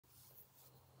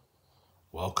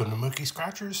Welcome to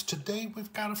MookieScratchers. Today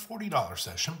we've got a $40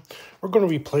 session. We're going to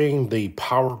be playing the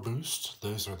Power Boost.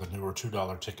 Those are the newer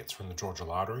 $2 tickets from the Georgia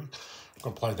Lottery. We're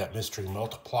going to play that mystery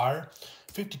multiplier.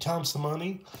 50 times the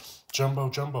money.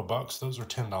 Jumbo bucks. Those are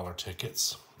 $10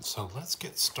 tickets. So let's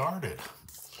get started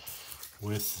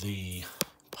with the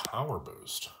Power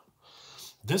Boost.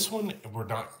 This one, we're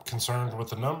not concerned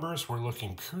with the numbers. We're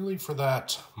looking purely for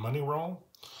that money roll.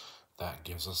 That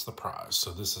gives us the prize.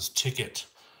 So this is ticket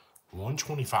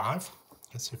 125.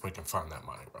 Let's see if we can find that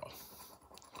money roll.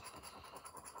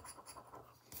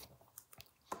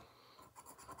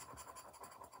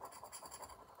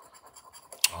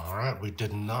 All right, we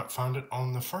did not find it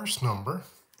on the first number,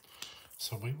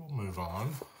 so we will move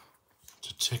on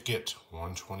to ticket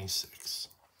 126.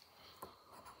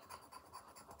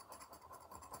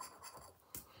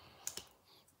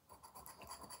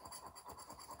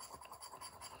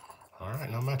 All right,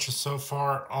 no matches so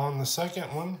far on the second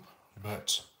one,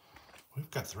 but we've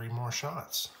got 3 more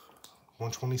shots.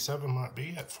 127 might be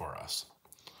it for us.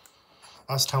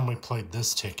 Last time we played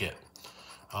this ticket,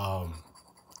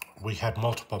 we had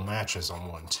multiple matches on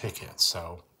one ticket,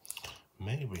 so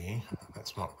maybe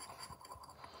that's what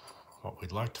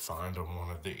we'd like to find on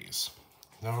one of these.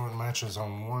 No matches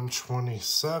on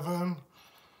 127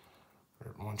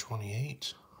 or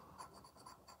 128.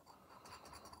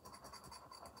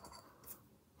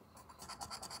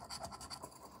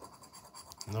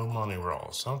 No money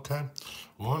rolls. Okay.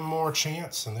 One more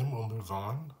chance, and then we'll move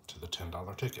on to the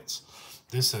 $10 tickets.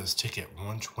 This is ticket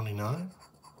 129.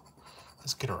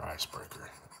 Let's get our icebreaker.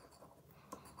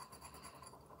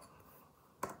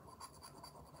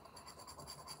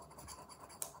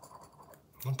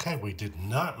 Okay, we did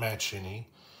not match any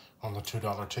on the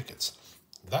 $2 tickets.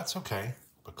 That's okay,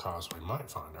 because we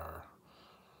might find our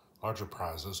larger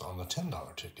prizes on the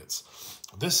 $10 tickets.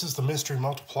 This is the mystery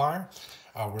multiplier.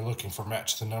 We're looking for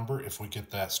match the number. If we get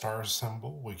that star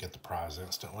symbol, we get the prize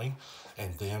instantly.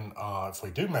 And then if we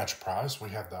do match a prize, we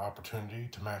have the opportunity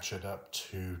to match it up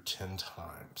to 10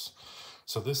 times.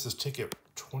 So this is ticket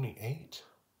 28.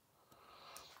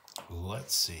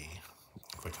 Let's see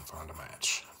if we can find a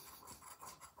match.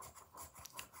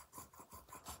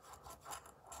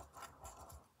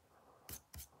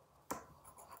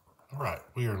 All right,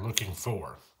 we are looking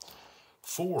for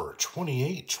 4,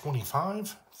 28,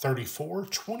 25, 34,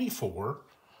 24,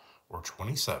 or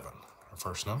 27. Our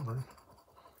first number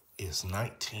is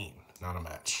 19, not a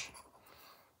match.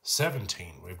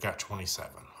 17, we've got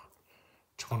 27.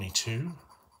 22,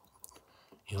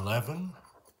 11,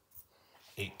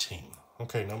 18.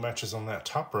 Okay, no matches on that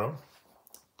top row.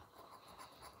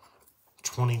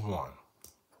 21,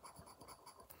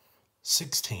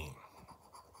 16.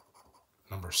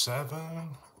 Number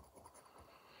 7,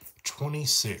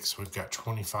 26, we've got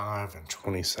 25 and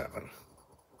 27.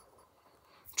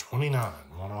 29,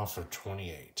 one off of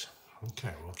 28.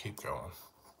 Okay, we'll keep going.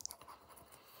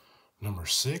 Number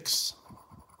 6,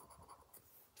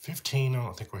 15, I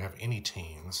don't think we have any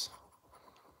teens.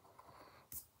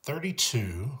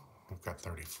 32, we've got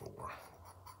 34.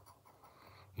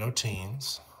 No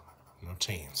teens, no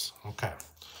teens. Okay,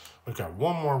 we've got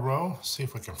one more row. See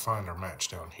if we can find our match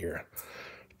down here.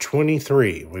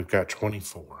 23, we've got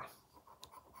 24.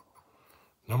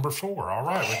 Number 4, all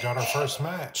right, we got our first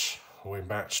match. We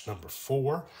matched number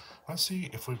 4. Let's see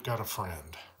if we've got a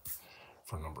friend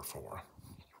for number 4.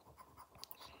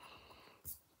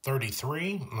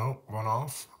 33, nope, one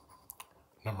off.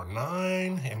 Number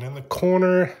 9, and in the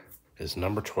corner is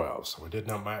number 12. So we did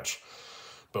not match,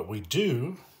 but we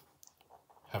do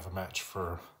have a match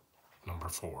for number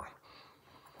 4.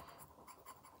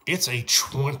 It's a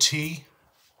 $20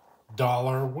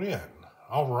 win.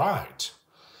 All right.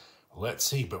 Let's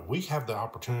see, but we have the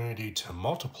opportunity to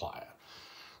multiply it.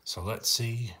 So let's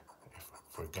see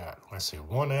if we got, let's see,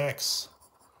 1x,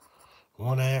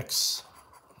 1x,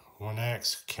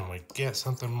 1x. Can we get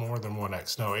something more than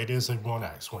 1x? No, it is a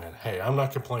 1x win. Hey, I'm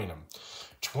not complaining.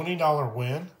 $20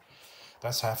 win.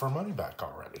 That's half our money back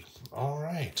already. All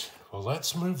right. Well,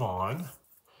 let's move on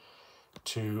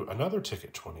to another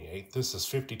ticket 28. This is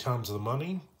 50 times the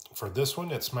money. For this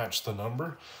one, it's matched the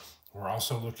number. We're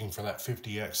also looking for that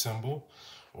 50x symbol,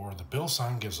 or the bill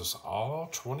sign gives us all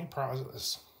 20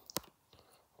 prizes.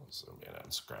 Let's zoom in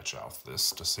and scratch off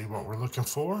this to see what we're looking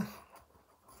for.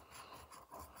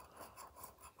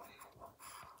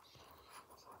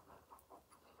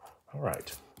 All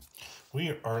right,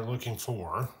 we are looking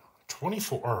for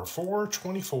 24, or 4,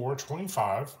 24,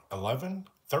 25, 11,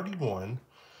 31,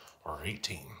 or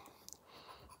 18.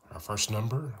 Our first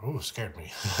number, oh, scared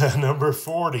me. Number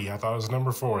 40. I thought it was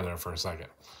number 4 there for a second.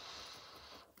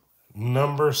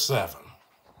 Number 7.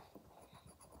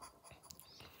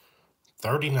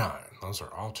 39. Those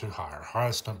are all too high. Our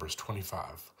highest number is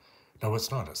 25. No,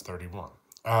 it's not. It's 31.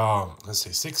 Let's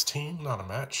see. 16, not a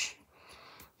match.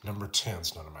 Number 10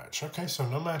 is not a match. Okay, so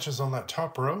no matches on that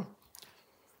top row.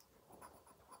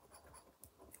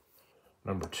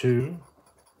 Number 2.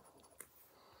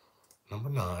 Number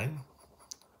 9.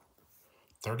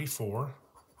 34.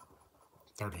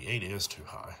 38 is too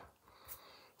high.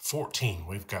 14.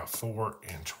 We've got 4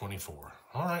 and 24.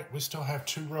 All right, we still have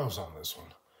 2 rows on this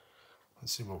one.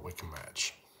 Let's see what we can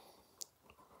match.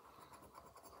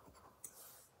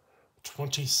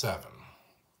 27.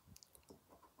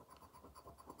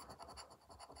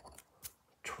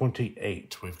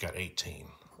 28. We've got 18.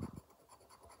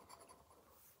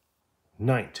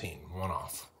 19. 1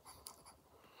 off.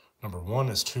 Number 1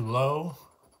 is too low.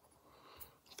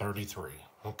 33.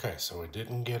 Okay, so we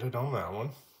didn't get it on that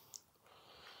one.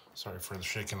 Sorry for the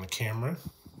shaking the camera.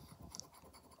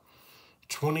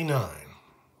 29.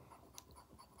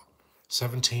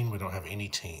 17, we don't have any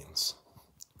teens.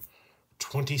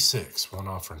 26, 1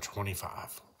 off from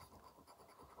 25.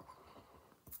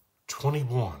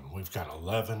 21, we've got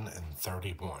 11 and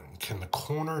 31. Can the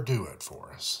corner do it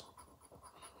for us?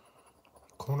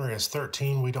 Corner is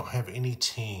 13, we don't have any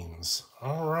teens.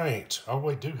 All right, oh,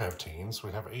 we do have teens.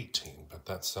 We have 18, but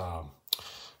that's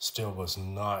still was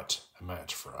not a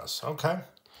match for us. Okay,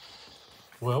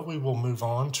 well, we will move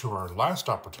on to our last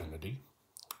opportunity,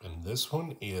 and this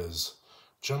one is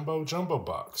Jumbo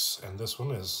Bucks, and this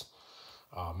one is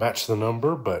match the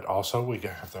number, but also we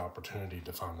have the opportunity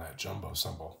to find that jumbo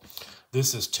symbol.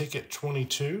 This is ticket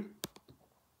 22.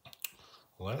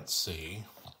 Let's see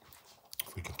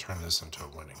if we can turn this into a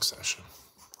winning session.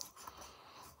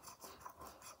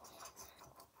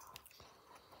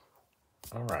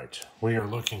 All right, we are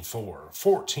looking for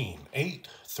 14, 8,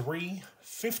 3,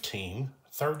 15,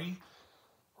 30,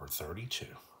 or 32.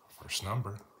 First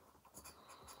number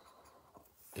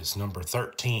is number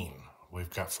 13. We've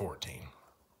got 14.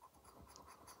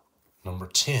 Number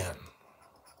 10.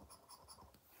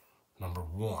 Number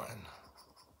 1.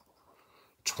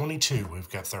 22, we've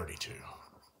got 32.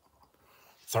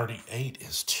 38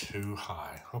 is too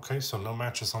high. Okay, so no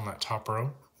matches on that top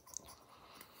row.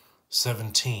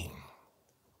 17.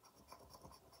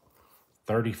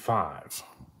 35.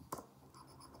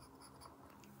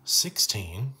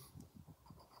 16.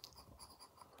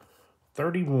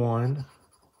 31.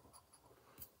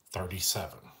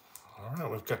 37. All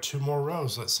right, we've got 2 more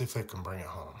rows. Let's see if they can bring it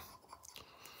home.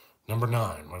 Number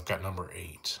 9, we've got number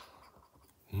 8.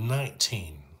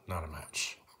 19, not a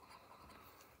match.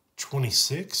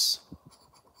 26.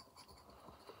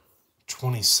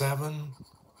 27.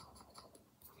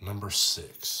 Number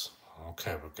 6.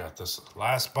 Okay, we've got this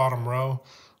last bottom row.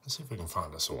 Let's see if we can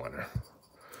find us a winner.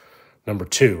 Number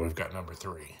 2, we've got number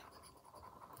 3.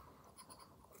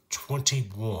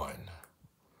 21.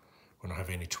 We don't have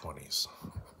any 20s.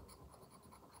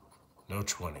 No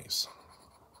 20s.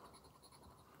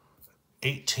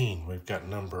 18, we've got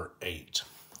number 8.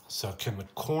 So can the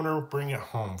corner bring it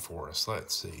home for us?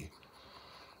 Let's see.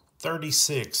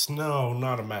 36, no,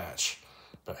 not a match.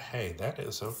 But hey, that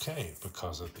is okay,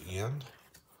 because at the end,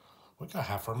 we got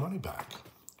half our money back.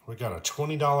 We got a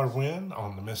 $20 win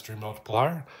on the mystery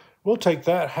multiplier. We'll take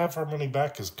that. Half our money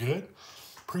back is good.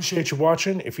 Appreciate you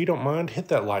watching. If you don't mind, hit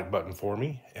that like button for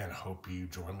me, and hope you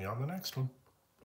join me on the next one.